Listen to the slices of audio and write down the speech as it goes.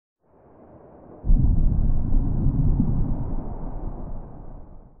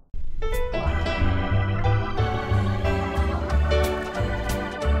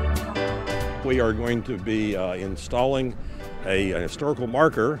we are going to be installing a historical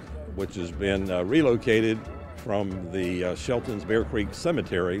marker which has been relocated from the Shelton's Bear Creek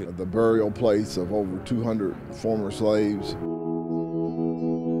Cemetery. The burial place of over 200 former slaves.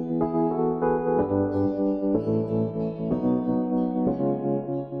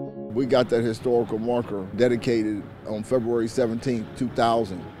 We got that historical marker dedicated on February 17,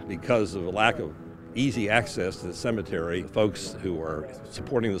 2000. Because of a lack of easy access to the cemetery, folks who are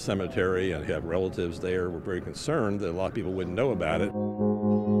supporting the cemetery and have relatives there were very concerned that a lot of people wouldn't know about it.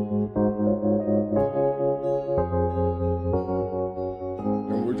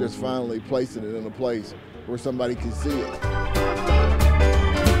 And we're just finally placing it in a place where somebody can see it.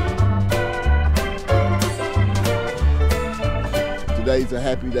 Today's a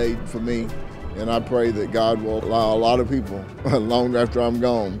happy day for me, and I pray that God will allow a lot of people, long after I'm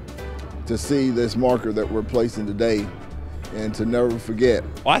gone, to see this marker that we're placing today and to never forget.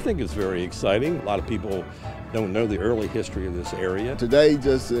 Well, I think it's very exciting. A lot of people don't know the early history of this area. Today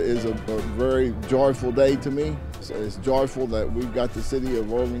just is a very joyful day to me. It's joyful that we've got the City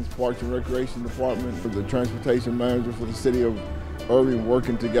of Irving's Parks and Recreation Department, for the transportation manager for the City of Irving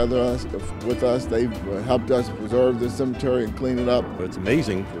working together with us. They've helped us preserve this cemetery and clean it up. It's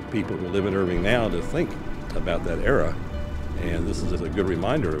amazing for people who live in Irving now to think about that era, and this is a good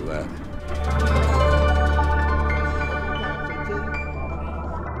reminder of that.